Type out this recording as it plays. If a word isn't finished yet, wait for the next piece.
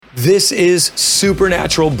This is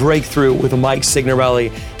Supernatural Breakthrough with Mike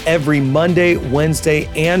Signorelli every Monday, Wednesday,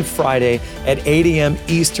 and Friday at 8 a.m.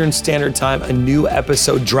 Eastern Standard Time. A new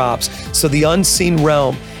episode drops. So the unseen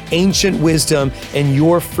realm, ancient wisdom, and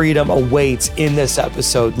your freedom awaits in this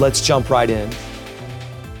episode. Let's jump right in.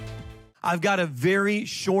 I've got a very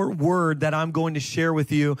short word that I'm going to share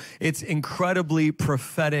with you. It's incredibly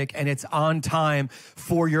prophetic and it's on time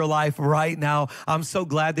for your life right now. I'm so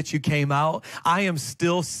glad that you came out. I am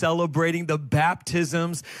still celebrating the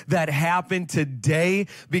baptisms that happened today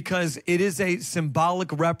because it is a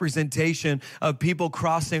symbolic representation of people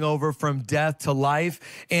crossing over from death to life.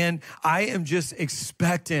 And I am just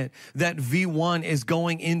expectant that V1 is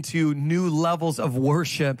going into new levels of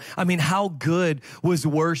worship. I mean, how good was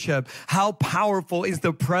worship? How powerful is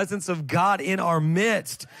the presence of God in our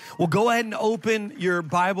midst? Well, go ahead and open your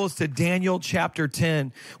Bibles to Daniel chapter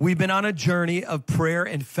 10. We've been on a journey of prayer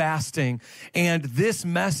and fasting, and this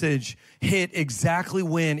message hit exactly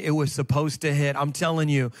when it was supposed to hit. I'm telling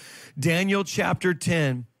you, Daniel chapter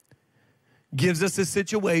 10 gives us a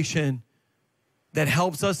situation that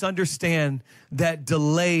helps us understand that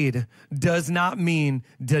delayed does not mean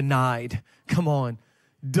denied. Come on.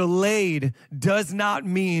 Delayed does not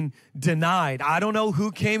mean denied. I don't know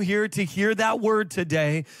who came here to hear that word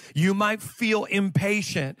today. You might feel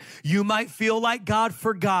impatient. You might feel like God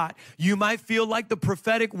forgot. You might feel like the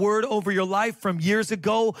prophetic word over your life from years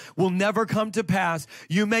ago will never come to pass.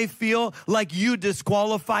 You may feel like you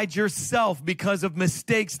disqualified yourself because of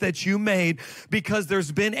mistakes that you made because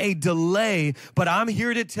there's been a delay. But I'm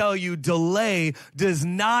here to tell you, delay does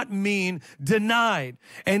not mean denied.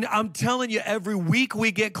 And I'm telling you, every week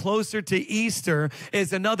we get closer to Easter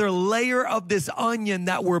is another layer of this onion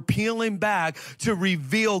that we're peeling back to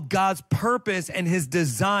reveal God's purpose and his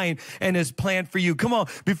design and his plan for you. Come on,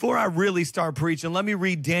 before I really start preaching, let me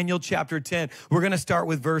read Daniel chapter 10. We're going to start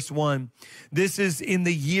with verse 1. This is in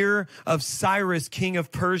the year of Cyrus, king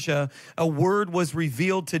of Persia. A word was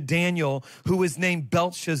revealed to Daniel, who was named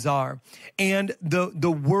Belshazzar. And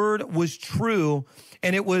the word was true,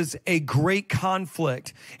 and it was a great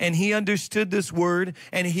conflict. And he understood this word,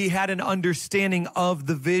 and he had an understanding of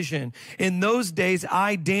the vision. In those days,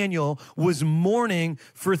 I, Daniel, was mourning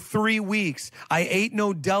for 3 weeks. I ate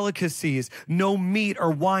no delicacies, no meat or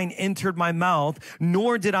wine entered my mouth,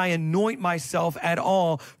 nor did I anoint myself at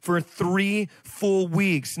all for 3 full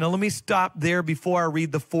weeks. Now, let me stop there before I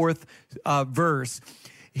read the fourth verse.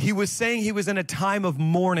 He was saying he was in a time of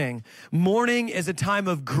mourning. Mourning is a time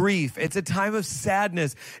of grief. It's a time of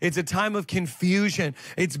sadness. It's a time of confusion.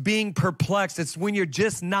 It's being perplexed. It's when you're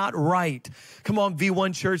just not right. Come on,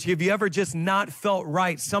 V1 Church. Have you ever just not felt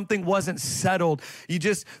right? Something wasn't settled. You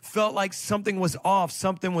just felt like something was off.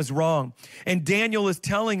 Something was wrong. And Daniel is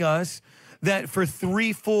telling us that for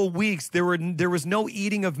 3 full weeks, there was no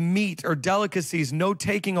eating of meat or delicacies, no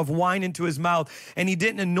taking of wine into his mouth, and he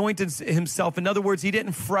didn't anoint himself. In other words, he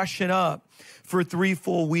didn't freshen up for 3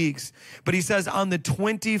 full weeks. But he says, on the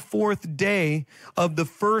 24th day of the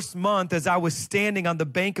first month, as I was standing on the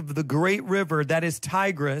bank of the great river, that is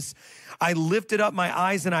Tigris, I lifted up my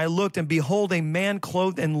eyes and I looked, and behold, a man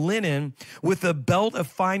clothed in linen with a belt of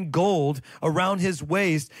fine gold around his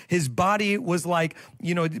waist. His body was like,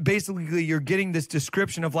 basically you're getting this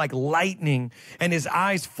description of like lightning, and his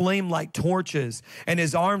eyes flame like torches, and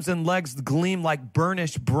his arms and legs gleam like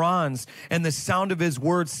burnished bronze, and the sound of his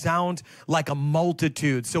words sound like a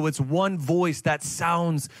multitude. So it's one voice that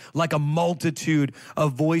sounds like a multitude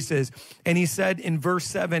of voices. And he said in verse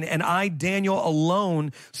 7, and I, Daniel,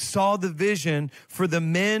 alone saw the vision, for the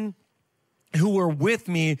men who were with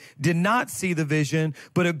me did not see the vision,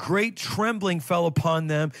 but a great trembling fell upon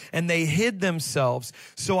them, and they hid themselves.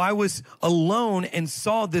 So I was alone and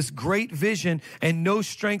saw this great vision, and no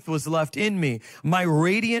strength was left in me. My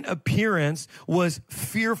radiant appearance was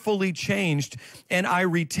fearfully changed, and I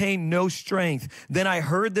retained no strength. Then I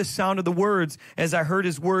heard the sound of the words as I heard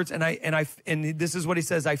his words, and this is what he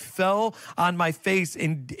says, I fell on my face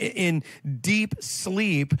in deep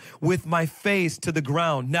sleep with my face to the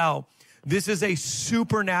ground. Now, this is a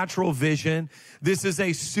supernatural vision. This is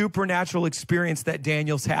a supernatural experience that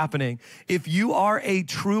Daniel's happening. If you are a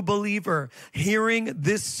true believer hearing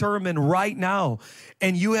this sermon right now,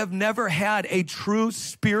 and you have never had a true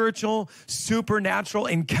spiritual, supernatural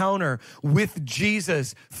encounter with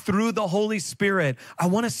Jesus through the Holy Spirit, I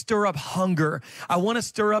want to stir up hunger. I want to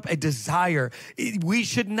stir up a desire. We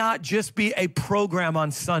should not just be a program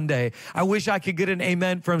on Sunday. I wish I could get an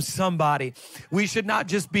amen from somebody. We should not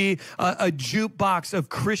just be a jukebox of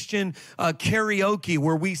Christian karaoke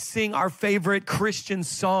where we sing our favorite Christian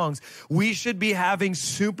songs. We should be having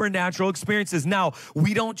supernatural experiences. Now,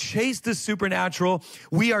 we don't chase the supernatural.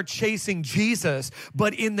 We are chasing Jesus.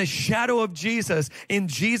 But in the shadow of Jesus, in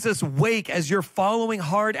Jesus' wake, as you're following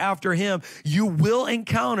hard after him, you will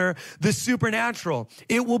encounter the supernatural.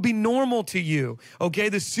 It will be normal to you, okay?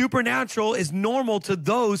 The supernatural is normal to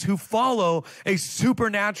those who follow a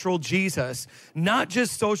supernatural Jesus, not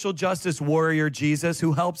just social justice warrior Jesus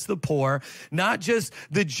who helps the poor, not just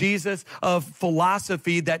the Jesus of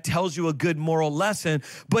philosophy that tells you a good moral lesson,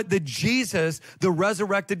 but the Jesus, the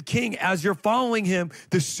resurrected King. As you're following him,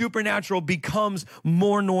 the supernatural becomes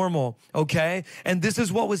more normal, okay? And this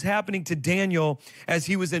is what was happening to Daniel as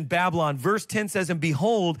he was in Babylon. Verse 10 says, and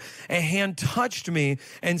behold, a hand touched me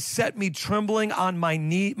and set me trembling on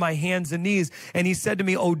my hands and knees. And he said to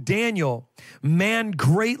me, O Daniel, man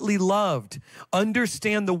greatly loved,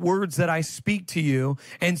 understand the words that I speak to you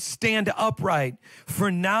and stand upright.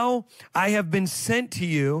 For now I have been sent to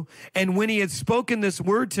you. And when he had spoken this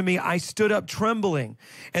word to me, I stood up trembling.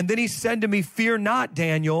 And then he said to me, fear not,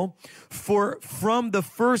 Daniel, for from the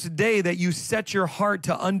first day that you set your heart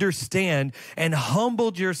to understand and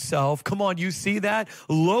humbled yourself, come on, you see that?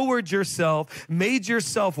 Lowered yourself, made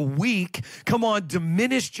yourself weak, come on,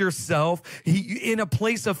 diminished yourself in a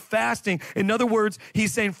place of fasting. In other words,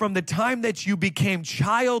 he's saying from the time that you became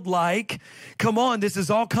childlike, come on, this is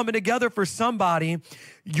all coming together for somebody,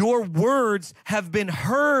 your words have been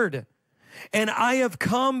heard, and I have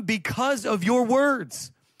come because of your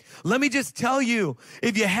words. Let me just tell you,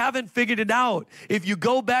 if you haven't figured it out, if you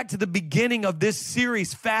go back to the beginning of this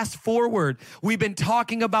series, fast forward, we've been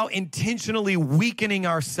talking about intentionally weakening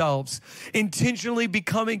ourselves, intentionally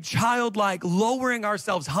becoming childlike, lowering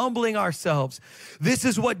ourselves, humbling ourselves. This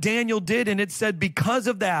is what Daniel did, and it said, because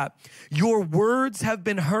of that, your words have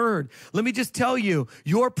been heard. Let me just tell you,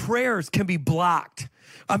 your prayers can be blocked.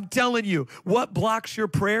 I'm telling you, what blocks your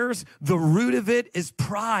prayers? The root of it is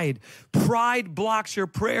pride. Pride blocks your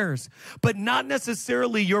prayers, but not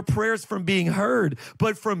necessarily your prayers from being heard,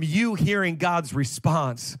 but from you hearing God's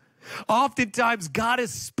response. Oftentimes, God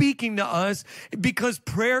is speaking to us because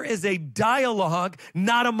prayer is a dialogue,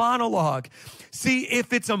 not a monologue. See,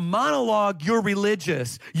 if it's a monologue, you're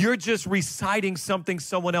religious. You're just reciting something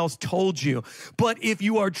someone else told you. But if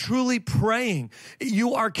you are truly praying,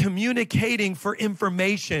 you are communicating for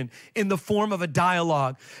information in the form of a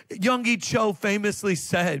dialogue. Youngie Cho famously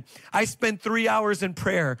said, I spend 3 hours in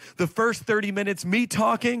prayer. The first 30 minutes, me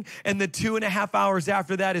talking, and the 2.5 hours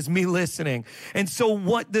after that is me listening. And so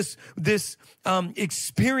what this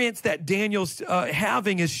experience that Daniel's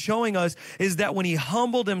having is showing us is that when he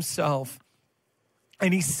humbled himself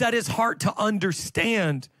and he set his heart to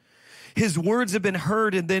understand, his words have been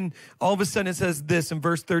heard. And then all of a sudden it says this in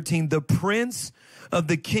verse 13, the prince of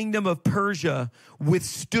the kingdom of Persia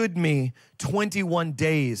withstood me 21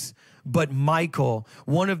 days. But Michael,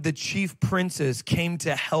 one of the chief princes, came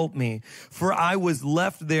to help me, for I was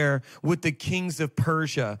left there with the kings of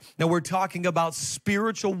Persia. Now we're talking about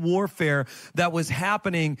spiritual warfare that was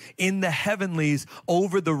happening in the heavenlies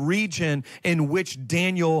over the region in which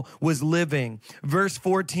Daniel was living. Verse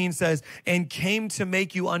 14 says, and came to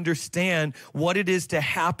make you understand what it is to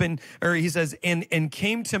happen, or he says, and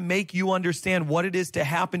came to make you understand what it is to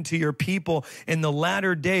happen to your people in the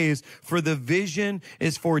latter days, for the vision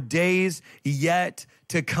is for days yet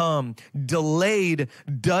to come. Delayed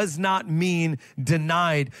does not mean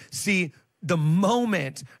denied. See, the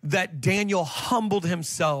moment that Daniel humbled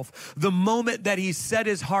himself, the moment that he set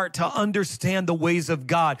his heart to understand the ways of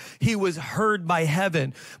God, he was heard by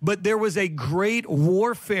heaven. But there was a great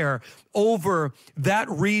warfare over that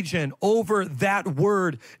region, over that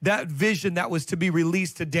word, that vision that was to be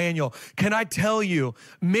released to Daniel. Can I tell you,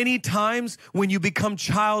 many times when you become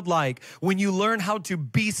childlike, when you learn how to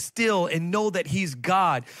be still and know that he's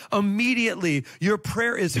God, immediately your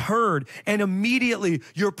prayer is heard and immediately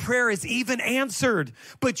your prayer is even answered,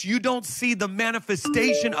 but you don't see the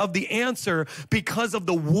manifestation of the answer because of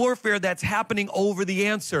the warfare that's happening over the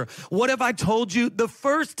answer. What have I told you? The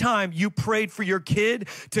first time you prayed for your kid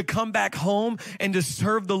to come back home and to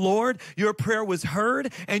serve the Lord, your prayer was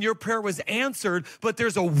heard and your prayer was answered, but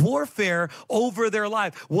there's a warfare over their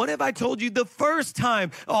life. What have I told you the first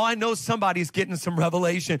time? Oh, I know somebody's getting some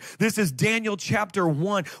revelation. This is Daniel chapter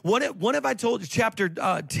 1. What have I told you? Chapter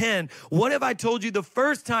 10. What have I told you the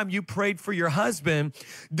first time you prayed for your husband?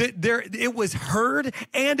 It was heard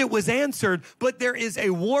and it was answered, but there is a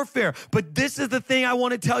warfare. But this is the thing I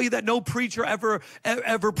want to tell you that no preacher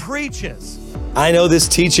ever preaches. I know this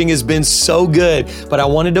teaching has been been so good, but I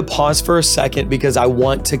wanted to pause for a second because I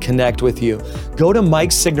want to connect with you. Go to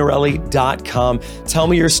MikeSignorelli.com. Tell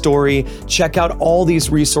me your story. Check out all these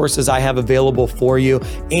resources I have available for you.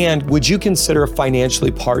 And would you consider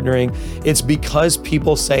financially partnering? It's because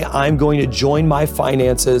people say, I'm going to join my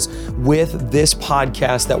finances with this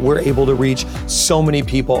podcast that we're able to reach so many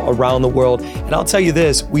people around the world. And I'll tell you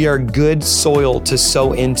this, we are good soil to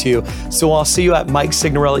sow into. So I'll see you at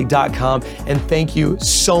MikeSignorelli.com, and thank you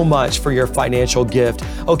so much for your financial gift.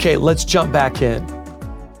 Okay, let's jump back in.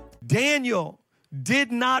 Daniel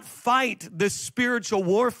did not fight the spiritual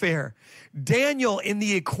warfare. Daniel, in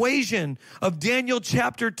the equation of Daniel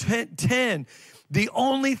chapter 10, the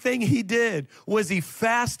only thing he did was he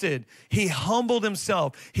fasted. He humbled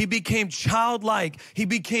himself. He became childlike. He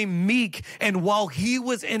became meek. And while he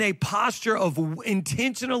was in a posture of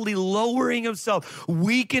intentionally lowering himself,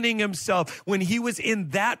 weakening himself, when he was in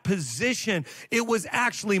that position, it was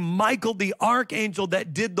actually Michael the archangel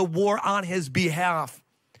that did the war on his behalf.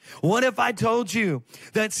 What if I told you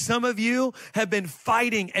that some of you have been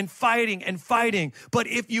fighting and fighting and fighting, but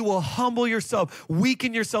if you will humble yourself,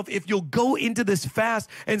 weaken yourself, if you'll go into this fast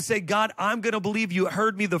and say, God, I'm going to believe you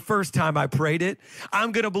heard me the first time I prayed it.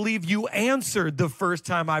 I'm going to believe you answered the first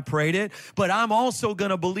time I prayed it, but I'm also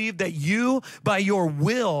going to believe that you, by your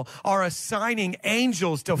will, are assigning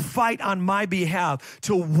angels to fight on my behalf,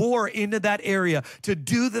 to war into that area, to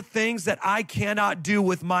do the things that I cannot do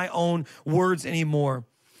with my own words anymore.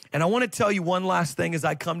 And I want to tell you one last thing as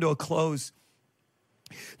I come to a close.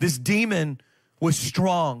 This demon was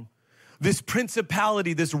strong. This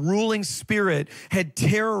principality, this ruling spirit had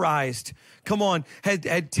terrorized,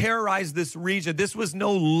 had terrorized this region. This was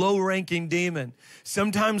no low-ranking demon.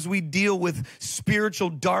 Sometimes we deal with spiritual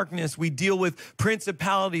darkness. We deal with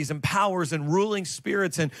principalities and powers and ruling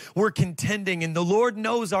spirits, and we're contending. And the Lord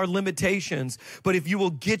knows our limitations. But if you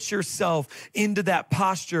will get yourself into that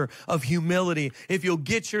posture of humility, if you'll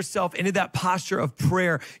get yourself into that posture of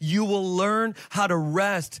prayer, you will learn how to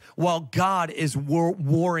rest while God is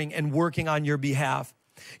warring and working on your behalf.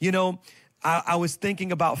 You know, I was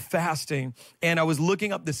thinking about fasting, and I was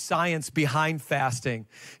looking up the science behind fasting.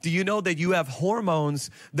 Do you know that you have hormones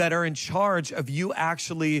that are in charge of you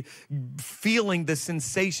actually feeling the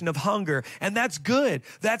sensation of hunger? And that's good.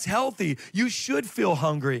 That's healthy. You should feel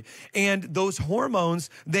hungry. And those hormones,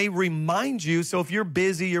 they remind you, so if you're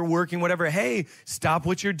busy, you're working, whatever, hey, stop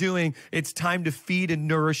what you're doing. It's time to feed and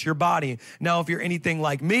nourish your body. Now, if you're anything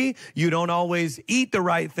like me, you don't always eat the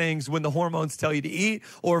right things when the hormones tell you to eat,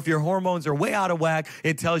 or if your hormones are way out of whack,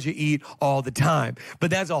 it tells you eat all the time.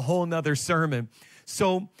 But that's a whole nother sermon.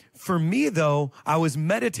 So for me, though, I was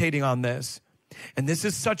meditating on this, and this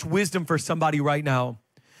is such wisdom for somebody right now.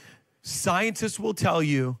 Scientists will tell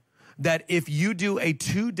you that if you do a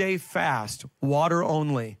 2-day fast, water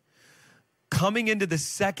only, coming into the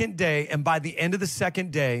second day, and by the end of the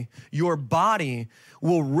second day, your body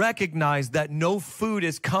will recognize that no food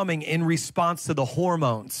is coming in response to the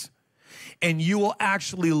hormones. And you will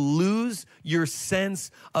actually lose your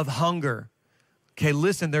sense of hunger. Okay,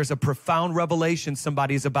 listen, there's a profound revelation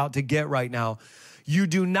somebody's about to get right now. You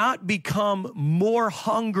do not become more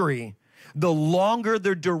hungry the longer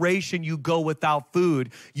the duration you go without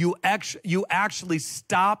food. You actually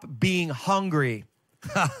stop being hungry.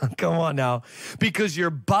 Come on now. Because your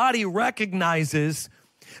body recognizes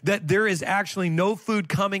that there is actually no food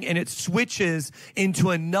coming, and it switches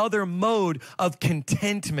into another mode of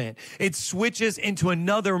contentment. It switches into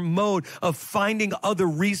another mode of finding other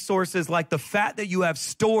resources like the fat that you have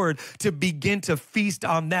stored to begin to feast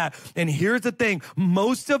on that. And here's the thing.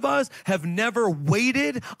 Most of us have never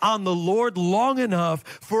waited on the Lord long enough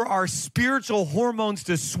for our spiritual hormones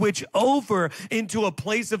to switch over into a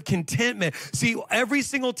place of contentment. See, every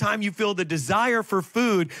single time you feel the desire for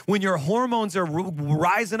food, when your hormones are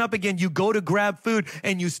rising up again, you go to grab food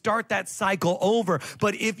and you start that cycle over.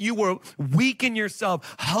 But if you will weaken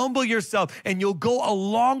yourself, humble yourself, and you'll go a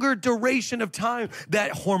longer duration of time,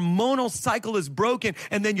 that hormonal cycle is broken,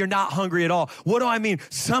 and then you're not hungry at all. What do I mean?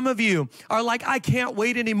 Some of you are like, I can't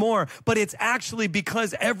wait anymore, but it's actually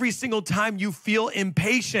because every single time you feel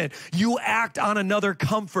impatient, you act on another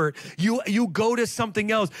comfort. You go to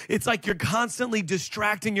something else. It's like you're constantly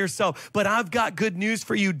distracting yourself. But I've got good news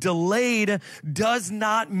for you. Delayed does not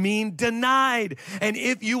not mean denied. And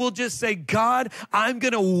if you will just say, God, I'm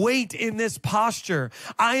going to wait in this posture.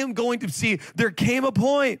 I am going to see, there came a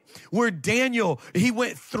point where Daniel, he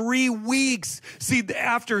went 3 weeks. See,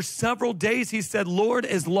 after several days, he said, Lord,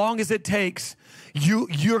 as long as it takes,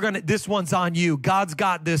 this one's on you. God's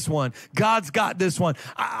got this one. God's got this one.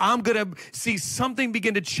 I'm going to see something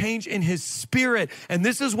begin to change in his spirit. And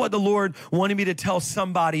this is what the Lord wanted me to tell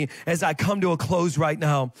somebody as I come to a close right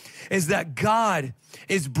now, is that God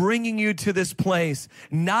is bringing you to this place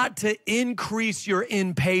not to increase your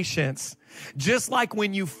impatience. Just like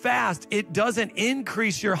when you fast, it doesn't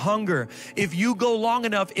increase your hunger. If you go long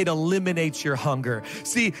enough, it eliminates your hunger.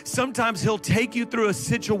 See, sometimes he'll take you through a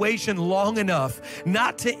situation long enough,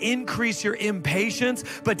 not to increase your impatience,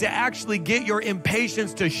 but to actually get your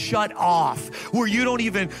impatience to shut off, where you don't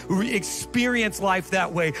even experience life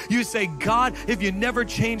that way. You say, God, if you never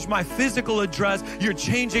change my physical address, you're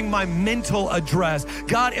changing my mental address.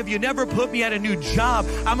 God, if you never put me at a new job,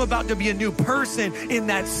 I'm about to be a new person in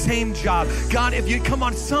that same job. God, if you, come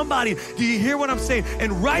on, somebody, do you hear what I'm saying?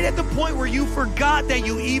 And right at the point where you forgot that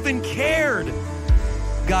you even cared,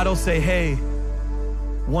 God will say, hey,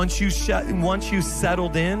 once you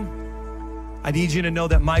settled in, I need you to know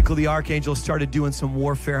that Michael the archangel started doing some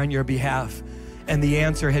warfare on your behalf. And the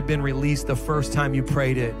answer had been released the first time you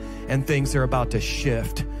prayed it, and things are about to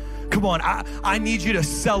shift. Come on, I need you to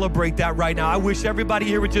celebrate that right now. I wish everybody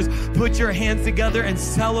here would just put your hands together and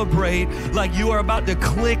celebrate like you are about to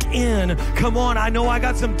click in. Come on, I know I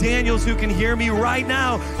got some Daniels who can hear me right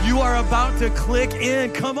now. You are about to click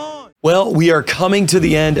in. Come on. Well, we are coming to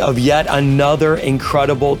the end of yet another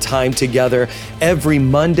incredible time together. Every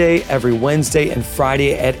Monday, every Wednesday, and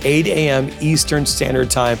Friday at 8 a.m. Eastern Standard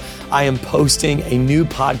Time, I am posting a new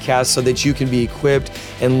podcast so that you can be equipped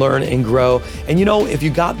and learn and grow. And you know, if you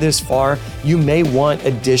got this far, you may want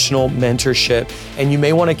additional mentorship, and you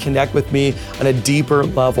may want to connect with me on a deeper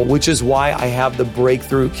level, which is why I have the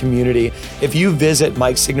Breakthrough Community. If you visit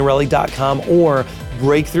MikeSignorelli.com or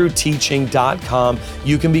breakthroughteaching.com,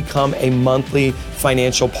 you can become a monthly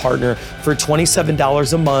financial partner for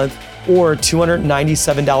 $27 a month or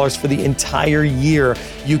 $297 for the entire year.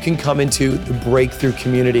 You can come into the Breakthrough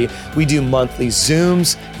Community. We do monthly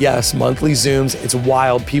Zooms. Yes, monthly Zooms. It's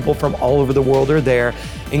wild. People from all over the world are there,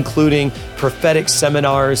 including prophetic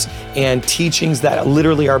seminars and teachings that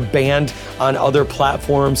literally are banned on other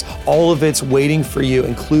platforms. All of it's waiting for you,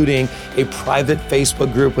 including a private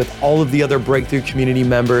Facebook group with all of the other Breakthrough Community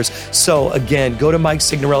members. So again, go to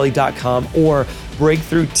MikeSignorelli.com or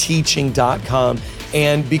breakthroughteaching.com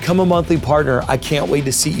and become a monthly partner. I can't wait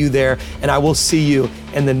to see you there, and I will see you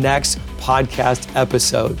in the next podcast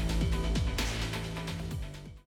episode.